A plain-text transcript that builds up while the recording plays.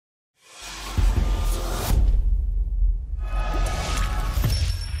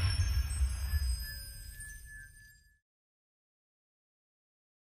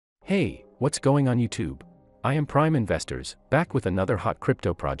Hey, what's going on YouTube? I am Prime Investors, back with another hot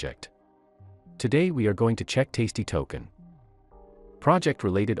crypto project. Today we are going to check Tasty Token. Project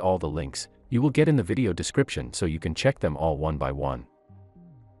related, all the links you will get in the video description so you can check them all one by one.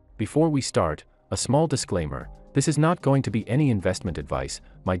 Before we start, a small disclaimer, this is not going to be any investment advice.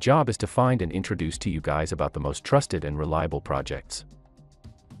 My job is to find and introduce to you guys about the most trusted and reliable projects.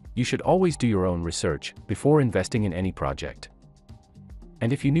 You should always do your own research before investing in any project.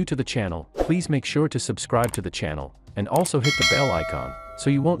 And if you're new to the channel, please make sure to subscribe to the channel, and also hit the bell icon,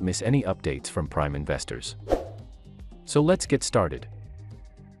 so you won't miss any updates from Prime Investors. So let's get started.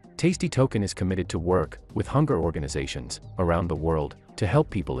 Tasty Token is committed to work with hunger organizations around the world to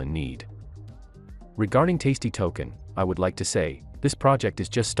help people in need. Regarding Tasty Token, I would like to say, this project is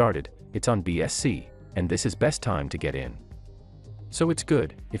just started, it's on BSC, and this is best time to get in. So it's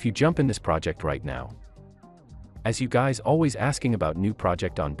good if you jump in this project right now. As you guys always asking about new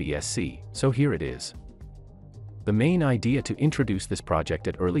project on BSC, so here it is. The main idea to introduce this project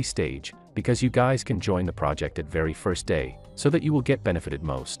at early stage, because you guys can join the project at very first day, so that you will get benefited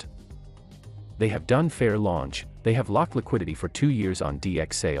most. They have done fair launch, they have locked liquidity for 2 years on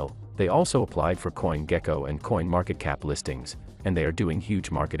DX sale, they also applied for CoinGecko and CoinMarketCap listings, and they are doing huge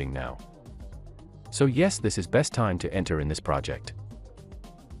marketing now. So yes, this is best time to enter in this project.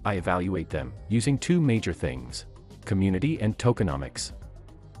 I evaluate them using two major things: community and tokenomics.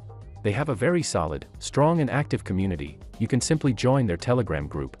 They have a very solid, strong and active community. You can simply join their Telegram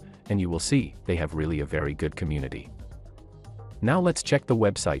group, and you will see they have really a very good community. Now let's check the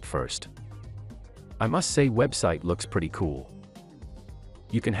website first. I must say, website looks pretty cool.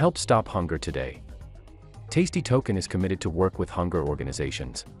 You can help stop hunger today. Tasty Token is committed to work with hunger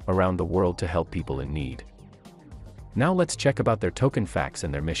organizations around the world to help people in need. Now let's check about their token facts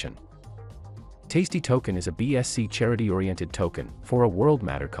and their mission. Tasty Token is a BSC charity-oriented token for a world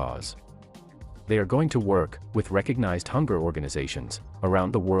matter cause. They are going to work with recognized hunger organizations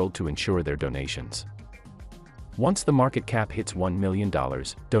around the world to ensure their donations. Once the market cap hits $1 million,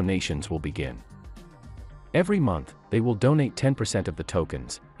 donations will begin. Every month, they will donate 10% of the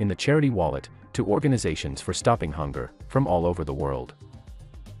tokens in the charity wallet to organizations for stopping hunger from all over the world.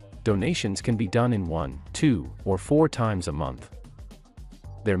 Donations can be done in 1, 2, or 4 times a month.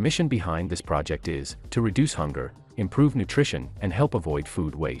 Their mission behind this project is to reduce hunger, improve nutrition, and help avoid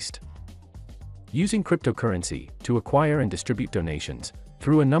food waste. Using cryptocurrency to acquire and distribute donations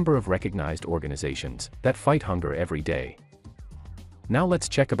through a number of recognized organizations that fight hunger every day. Now let's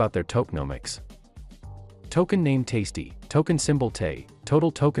check about their tokenomics. Token name Tasty, token symbol TAY,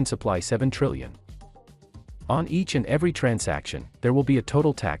 total token supply 7 trillion. On each and every transaction, there will be a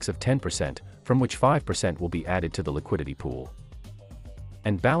total tax of 10%, from which 5% will be added to the liquidity pool.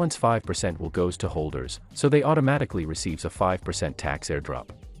 And balance 5% will goes to holders, so they automatically receives a 5% tax airdrop.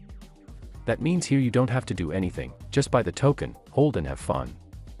 That means here you don't have to do anything, just buy the token, hold and have fun.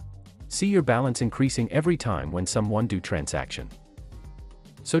 See your balance increasing every time when someone do transaction.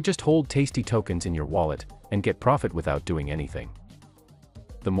 So just hold Tasty tokens in your wallet, and get profit without doing anything.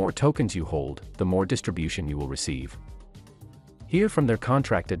 The more tokens you hold, the more distribution you will receive. Here from their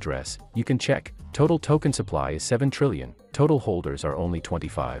contract address, you can check, total token supply is 7 trillion, total holders are only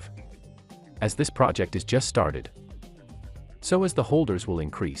 25. As this project is just started. So as the holders will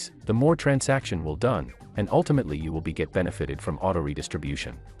increase, the more transaction will done, and ultimately you will get benefited from auto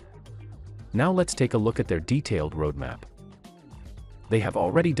redistribution. Now let's take a look at their detailed roadmap. They have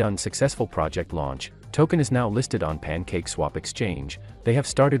already done successful project launch, token is now listed on PancakeSwap exchange, they have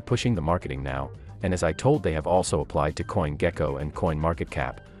started pushing the marketing now, and as I told, they have also applied to CoinGecko and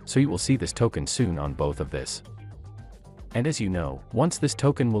CoinMarketCap, so you will see this token soon on both of this. And as you know, once this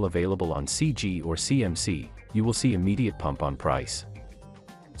token will available on CG or CMC, you will see immediate pump on price.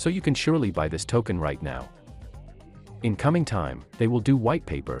 So you can surely buy this token right now. In coming time, they will do white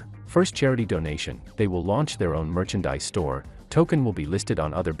paper, first charity donation, they will launch their own merchandise store, token will be listed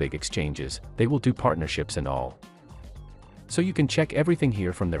on other big exchanges, they will do partnerships and all. So you can check everything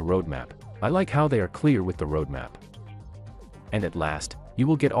here from their roadmap. I like how they are clear with the roadmap. And at last, you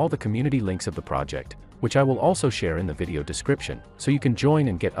will get all the community links of the project, which I will also share in the video description, so you can join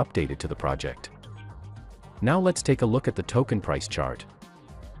and get updated to the project. Now let's take a look at the token price chart.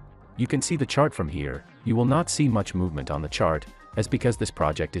 You can see the chart from here, you will not see much movement on the chart, as because this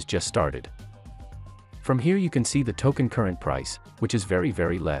project is just started. From here you can see the token current price, which is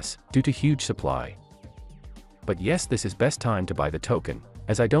very less, due to huge supply. But yes, this is best time to buy the token,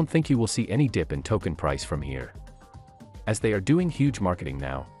 as I don't think you will see any dip in token price from here. As they are doing huge marketing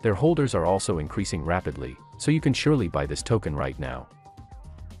now, their holders are also increasing rapidly, so you can surely buy this token right now.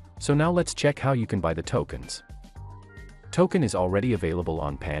 So now let's check how you can buy the tokens. Token is already available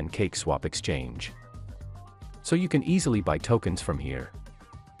on PancakeSwap exchange. So you can easily buy tokens from here.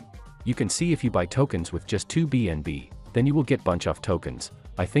 You can see if you buy tokens with just 2 BNB, then you will get bunch of tokens,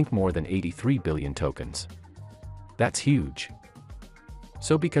 I think more than 83 billion tokens. That's huge.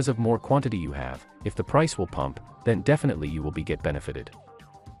 So because of more quantity you have, if the price will pump, then definitely you will get benefited.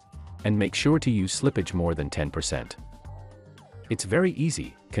 And make sure to use slippage more than 10%. It's very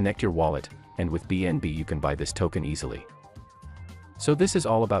easy, connect your wallet, and with BNB you can buy this token easily. So this is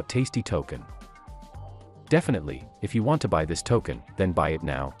all about Tasty Token. Definitely, if you want to buy this token, then buy it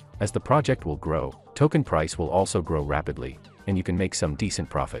now, as the project will grow, token price will also grow rapidly, and you can make some decent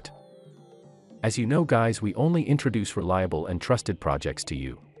profit. As you know guys, we only introduce reliable and trusted projects to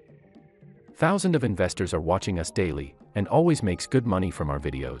you. Thousands of investors are watching us daily, and always makes good money from our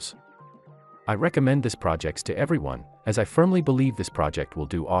videos. I recommend this project to everyone, as I firmly believe this project will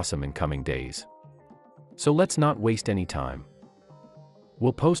do awesome in coming days. So let's not waste any time.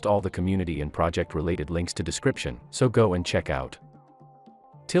 We'll post all the community and project related links to description, so go and check out.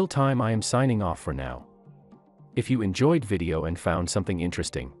 Till time I am signing off for now. If you enjoyed video and found something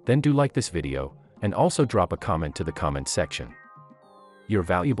interesting, then do like this video, and also drop a comment to the comment section. Your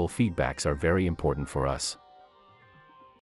valuable feedbacks are very important for us.